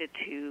that it needed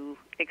to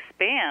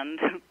expand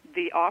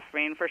the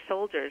offering for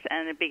soldiers,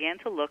 and it began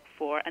to look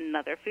for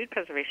another food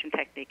preservation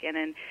technique. And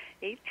in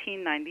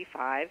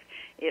 1895,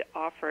 it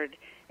offered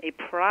a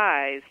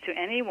prize to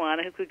anyone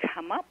who could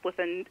come up with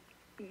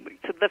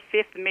the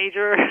fifth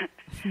major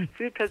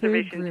food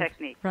preservation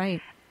technique.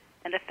 Right.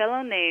 And a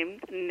fellow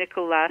named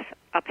Nicolas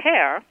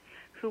Appert,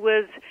 who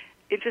was,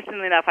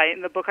 interestingly enough,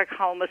 in the book I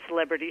call him a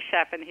celebrity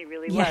chef, and he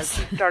really Yes.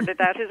 was. He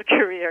started out his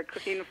career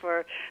cooking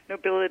for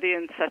nobility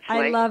and such like.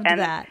 I loved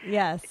that,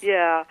 yes.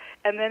 Yeah,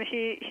 and then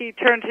he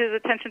turned his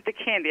attention to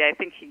candy. I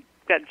think he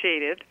got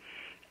jaded.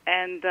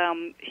 And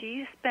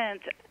he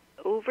spent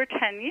over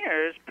 10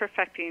 years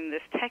perfecting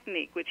this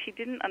technique, which he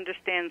didn't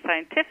understand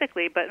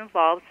scientifically, but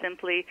involved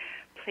simply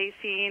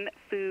placing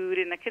food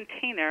in a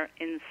container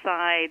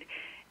inside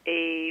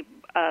a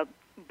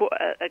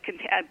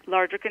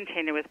larger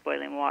container with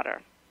boiling water,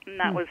 and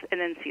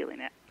then sealing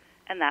it,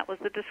 and that was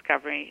the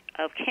discovery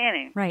of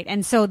canning. Right,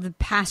 and so the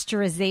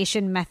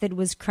pasteurization method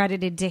was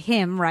credited to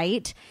him,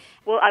 right?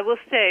 Well, I will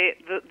say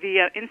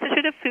the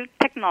Institute of Food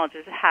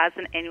Technologies has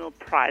an annual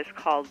prize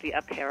called the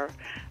Appert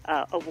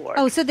Award.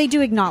 Oh, so they do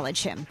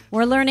acknowledge him.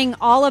 We're learning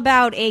all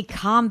about a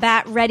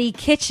combat-ready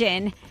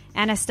kitchen.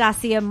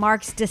 Anastasia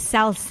Marks de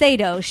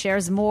Salcedo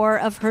shares more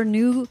of her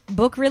new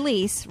book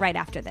release right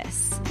after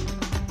this.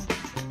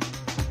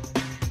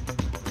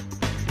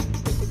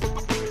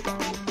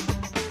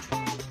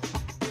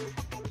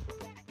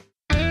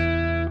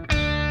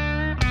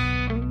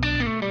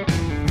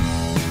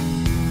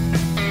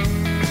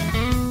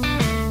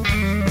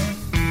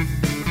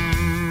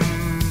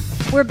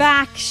 We're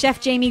back. Chef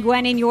Jamie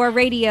Gwen in your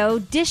radio,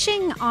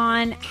 dishing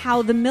on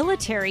how the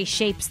military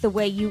shapes the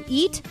way you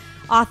eat.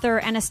 Author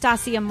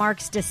Anastasia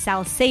Marks de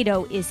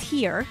Salcedo is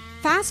here.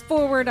 Fast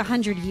forward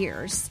 100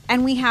 years,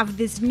 and we have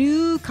this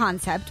new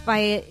concept.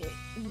 By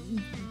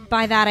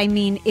that I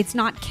mean it's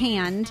not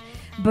canned,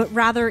 but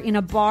rather in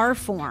a bar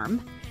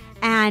form,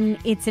 and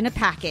it's in a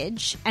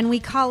package, and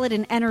we call it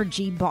an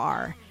energy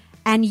bar.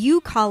 And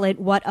you call it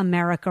what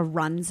America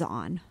runs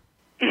on.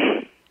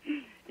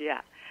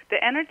 Yeah.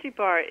 The energy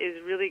bar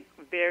is really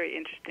very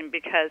interesting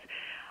because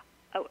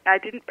I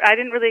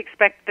didn't really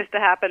expect this to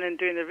happen in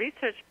doing the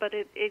research, but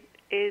it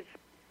is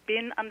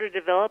been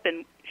underdeveloped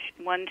in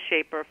one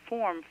shape or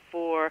form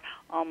for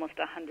almost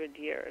 100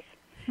 years.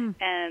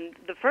 And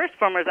the first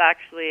form was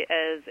actually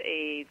as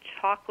a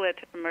chocolate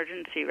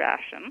emergency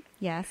ration.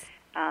 Yes.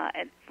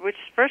 Which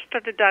first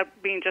started out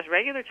being just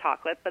regular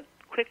chocolate, but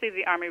quickly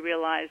the Army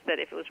realized that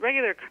if it was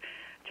regular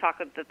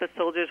chocolate, that the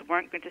soldiers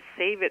weren't going to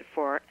save it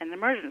for an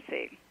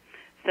emergency.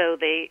 So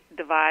they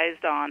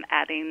devised on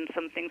adding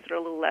some things that are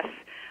a little less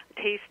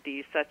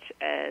tasty, such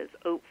as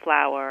oat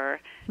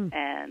flour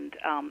and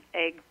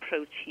egg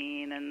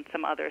protein and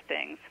some other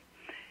things.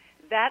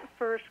 That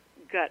first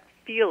got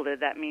fielded,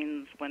 that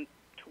means went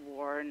to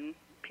war and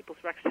people's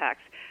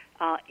rucksacks,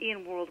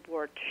 in World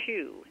War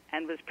II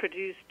and was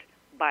produced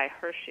by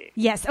Hershey.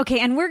 Yes, okay,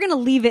 and we're going to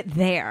leave it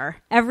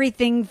there.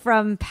 Everything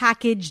from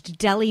packaged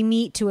deli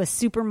meat to a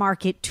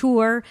supermarket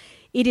tour.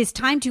 It is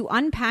time to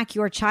unpack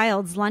your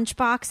child's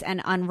lunchbox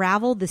and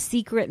unravel the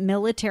secret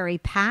military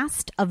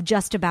past of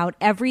just about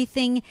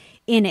everything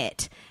in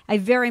it. I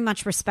very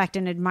much respect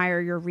and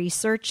admire your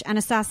research,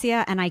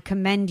 Anastasia, and I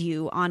commend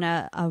you on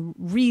a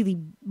really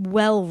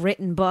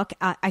well-written book.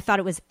 I thought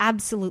it was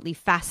absolutely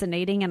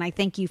fascinating, and I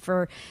thank you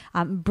for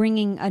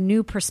bringing a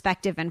new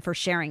perspective and for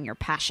sharing your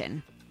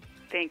passion.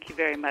 Thank you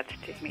very much,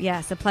 Jamie.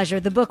 Yes, a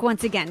pleasure. The book,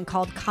 once again,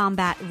 called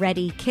Combat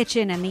Ready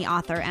Kitchen, and the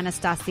author,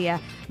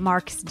 Anastasia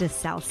Marks de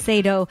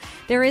Salcedo.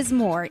 There is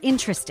more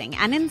interesting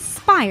and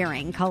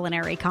inspiring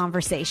culinary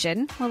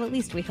conversation. Well, at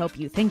least we hope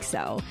you think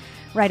so.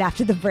 Right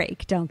after the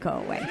break. Don't go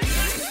away.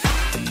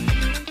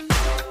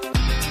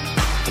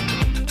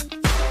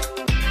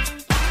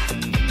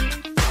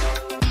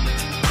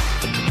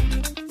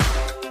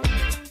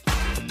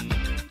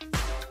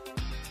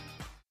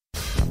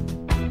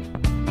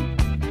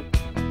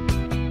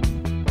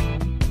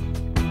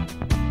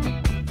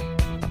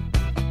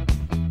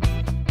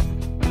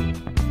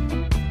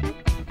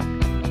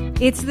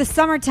 It's the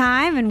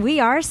summertime and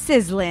we are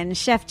sizzling.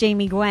 Chef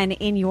Jamie Gwen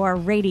in your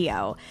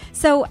radio.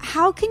 So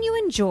how can you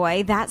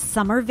enjoy that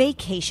summer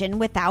vacation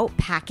without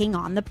packing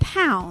on the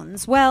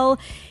pounds? Well,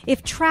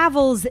 if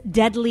travel's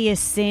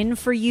deadliest sin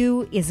for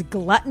you is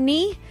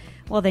gluttony,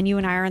 well, then you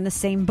and I are in the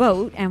same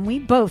boat and we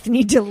both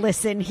need to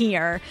listen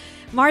here.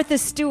 Martha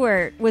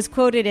Stewart was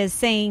quoted as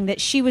saying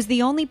that she was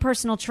the only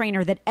personal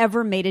trainer that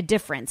ever made a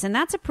difference. And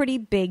that's a pretty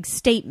big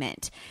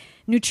statement.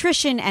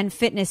 Nutrition and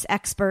fitness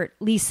expert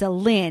Lisa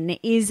Lynn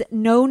is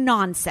no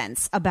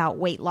nonsense about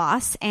weight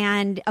loss.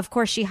 And of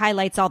course, she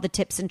highlights all the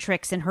tips and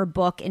tricks in her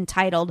book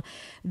entitled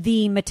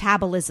The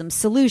Metabolism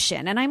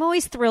Solution. And I'm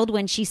always thrilled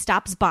when she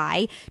stops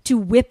by to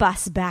whip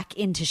us back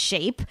into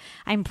shape.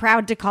 I'm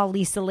proud to call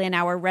Lisa Lynn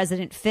our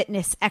resident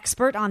fitness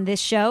expert on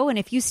this show. And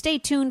if you stay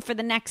tuned for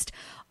the next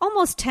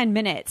almost 10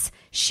 minutes,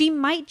 she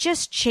might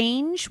just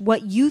change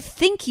what you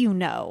think you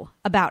know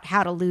about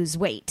how to lose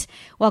weight.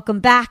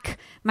 Welcome back,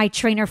 my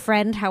trainer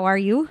friend. How are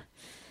you?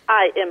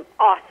 I am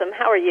awesome.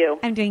 How are you?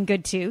 I'm doing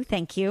good too.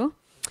 Thank you.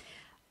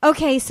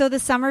 Okay, so the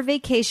summer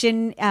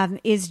vacation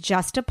is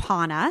just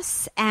upon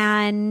us.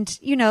 And,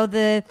 you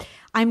know,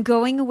 I'm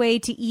going away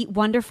to eat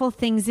wonderful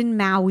things in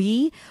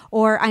Maui,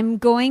 or I'm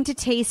going to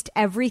taste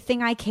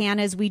everything I can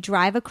as we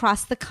drive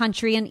across the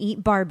country and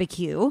eat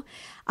barbecue.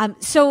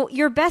 So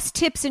your best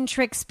tips and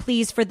tricks,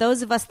 please, for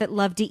those of us that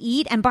love to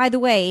eat. And by the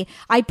way,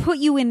 I put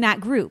you in that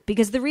group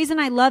because the reason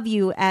I love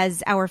you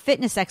as our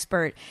fitness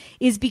expert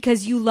is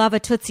because you love a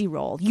Tootsie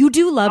Roll. You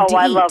do love to eat. Oh,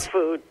 I love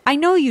food. I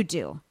know you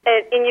do.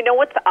 And you know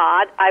what's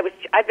odd?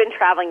 I've been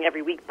traveling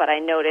every week, but I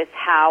notice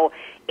how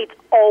it's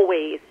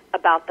always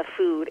about the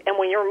food. And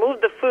when you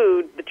remove the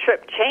food, the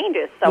trip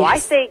changes. So Yes. I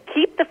say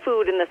keep the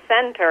food in the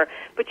center,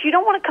 but you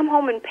don't want to come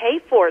home and pay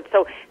for it.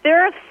 So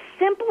there are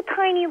simple,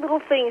 tiny little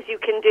things you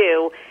can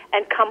do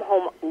and come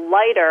home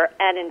lighter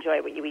and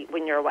enjoy what you eat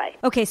when you're away.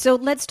 Okay, so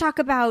let's talk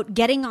about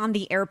getting on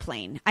the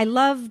airplane. I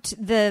loved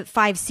the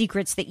 5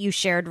 secrets that you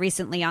shared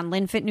recently on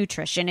LynFit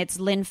Nutrition. It's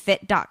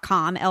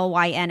lynfit.com,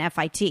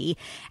 LYNFIT.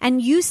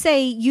 And you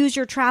say use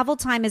your travel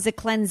time as a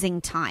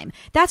cleansing time.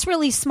 That's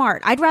really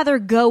smart. I'd rather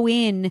go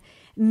in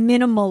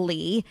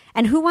minimally.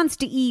 And who wants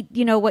to eat,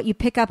 you know, what you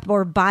pick up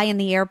or buy in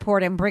the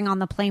airport and bring on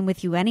the plane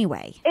with you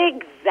anyway?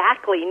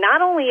 Exactly.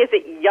 Not only is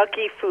it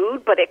yucky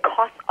food, but it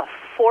costs a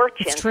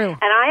fortune. It's true. And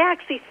I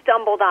actually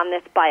stumbled on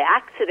this by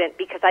accident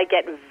because I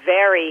get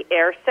very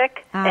air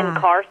sick and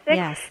car sick.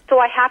 Yes. So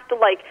I have to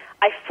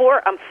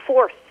I'm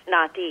forced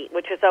not to eat,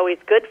 which is always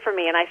good for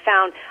me. And I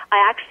found I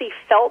actually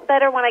felt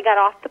better when I got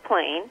off the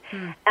plane.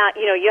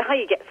 You know how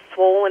you get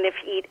swollen if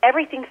you eat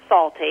everything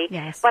salty.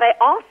 Yes. But I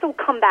also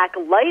come back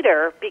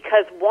lighter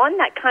because, one,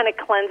 that kind of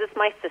cleanses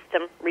my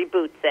system,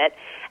 reboots it.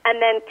 And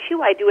then,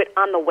 two, I do it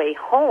on the way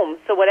home.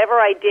 So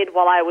whatever I did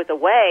while I was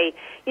away,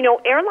 you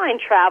know, airline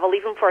travel,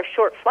 even for a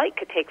short flight,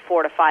 could take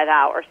 4 to 5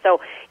 hours. So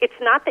it's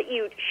not that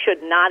you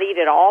should not eat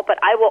at all, but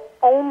I will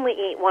only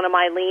eat one of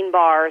my lean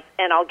bars,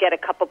 and I'll get a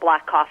cup of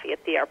black coffee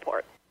at the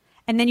airport.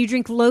 And then you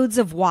drink loads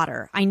of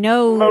water. I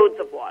know. Loads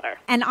of water.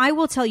 And I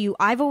will tell you,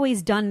 I've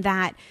always done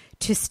that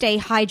to stay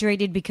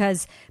hydrated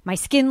because my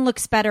skin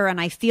looks better and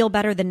I feel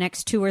better the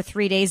next 2 or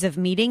 3 days of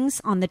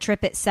meetings on the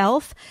trip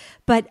itself.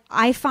 But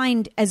I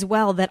find as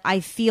well that I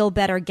feel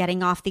better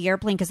getting off the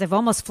airplane because I've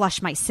almost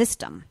flushed my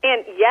system.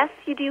 And yes,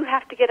 you do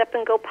have to get up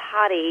and go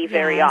potty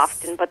very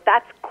often, but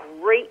that's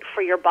great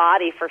for your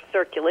body, for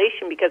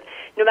circulation, because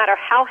no matter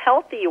how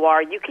healthy you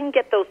are, you can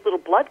get those little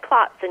blood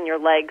clots in your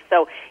legs.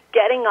 So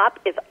getting up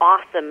is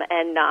awesome.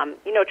 And,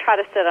 try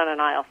to sit on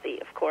an aisle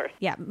seat, of course.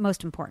 Yeah,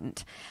 most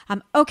important.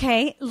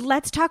 Okay,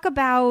 let's talk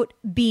about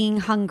being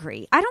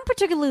hungry. I don't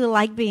particularly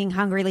like being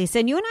hungry, Lisa,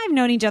 and you and I have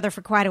known each other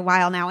for quite a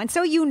while now, and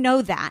so you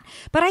know that.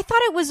 But I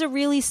thought it was a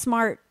really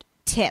smart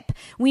tip.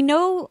 We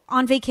know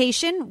on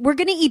vacation, we're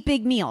going to eat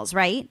big meals,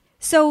 right?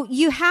 So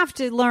you have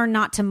to learn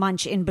not to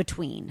munch in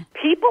between.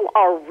 People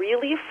are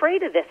really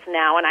afraid of this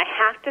now, and I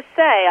have to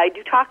say, I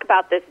do talk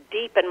about this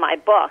deep in my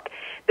book.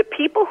 The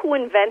people who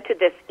invented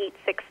this eat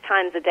 6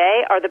 times a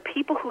day are the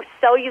people who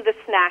sell you the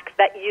snacks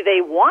that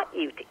they want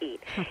you to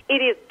eat.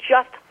 It is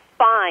just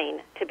fine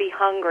to be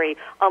hungry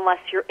unless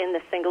you're in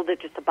the single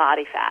digits of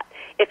body fat.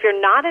 If you're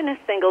not in a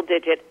single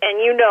digit, and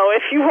you know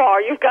if you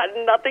are, you've got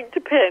nothing to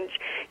pinch,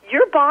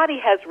 your body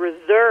has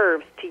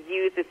reserves to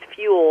use as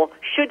fuel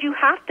should you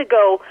have to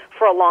go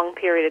for a long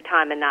period of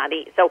time and not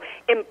eat. So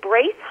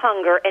embrace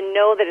hunger and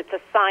know that it's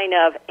a sign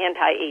of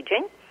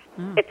anti-aging.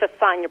 It's a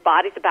sign your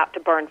body's about to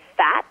burn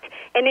fat,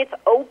 and it's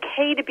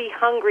okay to be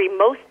hungry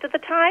most of the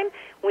time.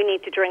 We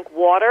need to drink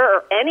water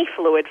or any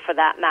fluid for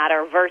that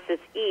matter versus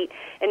eat.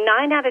 And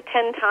 9 out of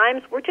 10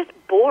 times, we're just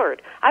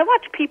bored. I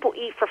watched people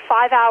eat for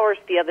 5 hours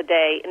the other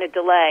day in a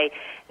delay.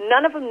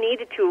 None of them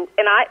needed to,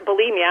 and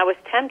believe me, I was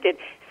tempted,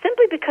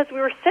 simply because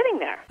we were sitting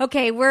there.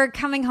 Okay, we're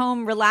coming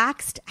home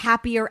relaxed,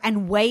 happier,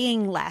 and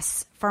weighing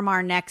less from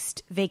our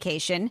next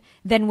vacation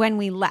than when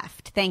we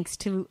left, thanks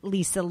to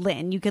Lisa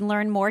Lynn. You can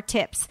learn more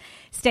tips,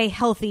 stay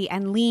healthy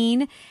and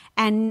lean,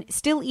 and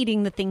still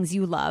eating the things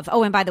you love.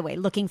 Oh, and by the way,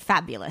 looking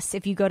fabulous.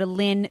 If you go to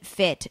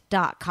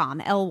lynfit.com,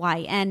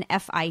 LYNFIT.com.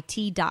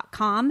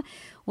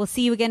 We'll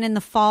see you again in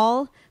the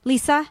fall,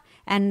 Lisa.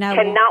 And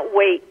cannot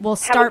wait. We'll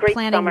start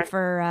planning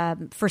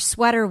for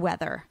sweater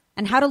weather.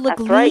 And how to look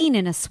lean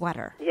in a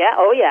sweater. Yeah,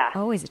 oh yeah.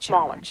 Always a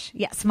challenge.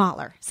 Smaller.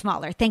 Yeah,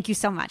 smaller. Thank you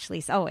so much,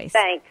 Lisa, always.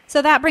 Thanks.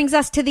 So that brings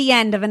us to the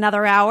end of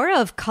another hour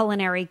of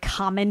culinary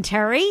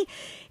commentary.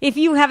 If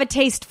you have a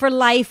taste for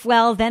life,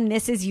 well, then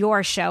this is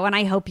your show, and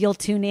I hope you'll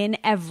tune in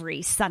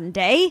every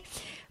Sunday.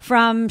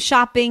 From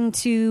shopping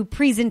to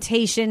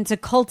presentation to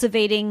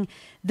cultivating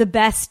the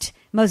best,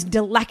 most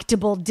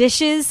delectable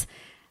dishes,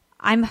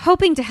 I'm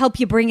hoping to help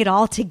you bring it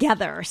all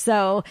together.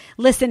 So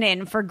listen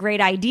in for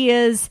great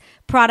ideas,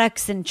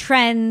 products and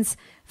trends,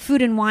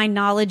 food and wine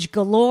knowledge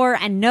galore,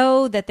 and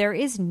know that there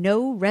is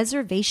no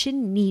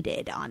reservation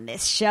needed on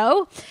this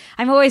show.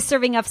 I'm always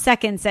serving up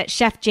seconds at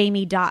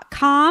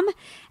chefjamie.com,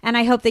 and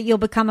I hope that you'll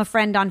become a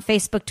friend on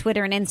Facebook,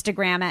 Twitter, and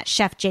Instagram at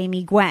Chef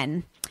Jamie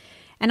Gwen.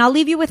 And I'll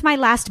leave you with my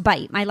last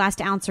bite, my last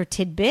ounce or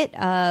tidbit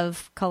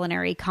of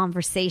culinary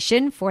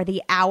conversation for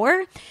the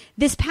hour.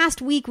 This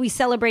past week, we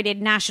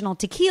celebrated National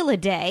Tequila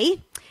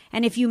Day.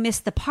 And if you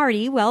missed the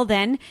party, well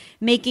then,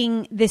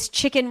 making this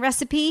chicken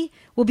recipe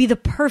will be the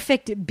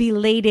perfect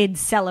belated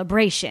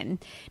celebration.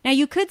 Now,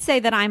 you could say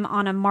that I'm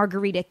on a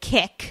margarita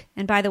kick.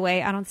 And by the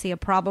way, I don't see a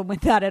problem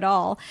with that at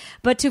all.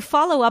 But to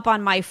follow up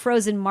on my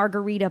frozen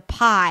margarita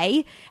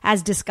pie,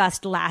 as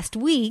discussed last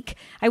week,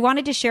 I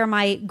wanted to share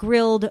my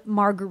grilled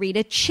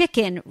margarita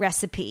chicken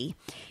recipe.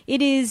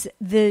 It is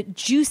the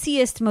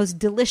juiciest, most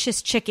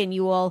delicious chicken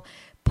you will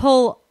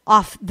pull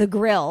off the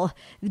grill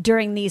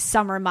during these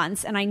summer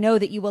months, and I know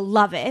that you will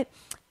love it.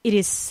 It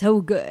is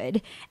so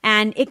good,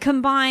 and it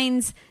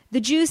combines the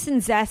juice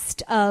and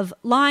zest of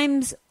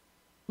limes,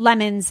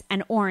 lemons,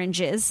 and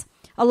oranges,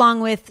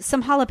 along with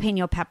some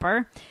jalapeno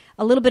pepper,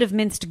 a little bit of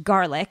minced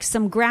garlic,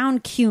 some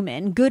ground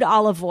cumin, good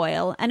olive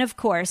oil, and of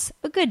course,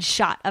 a good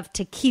shot of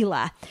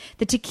tequila.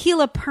 The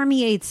tequila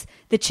permeates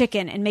the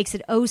chicken and makes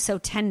it oh so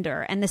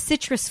tender, and the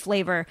citrus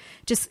flavor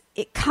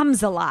it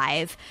comes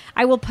alive.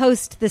 I will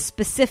post the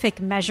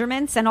specific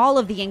measurements and all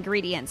of the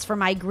ingredients for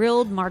my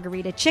grilled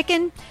margarita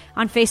chicken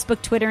on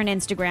Facebook, Twitter, and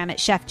Instagram at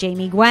Chef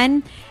Jamie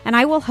Gwen, and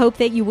I will hope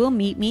that you will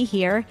meet me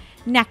here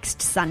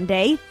next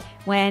Sunday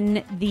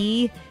when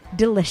the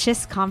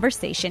delicious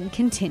conversation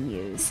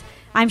continues.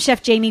 I'm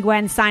Chef Jamie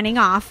Gwen signing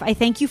off. I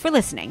thank you for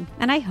listening,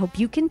 and I hope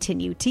you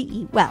continue to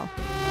eat well.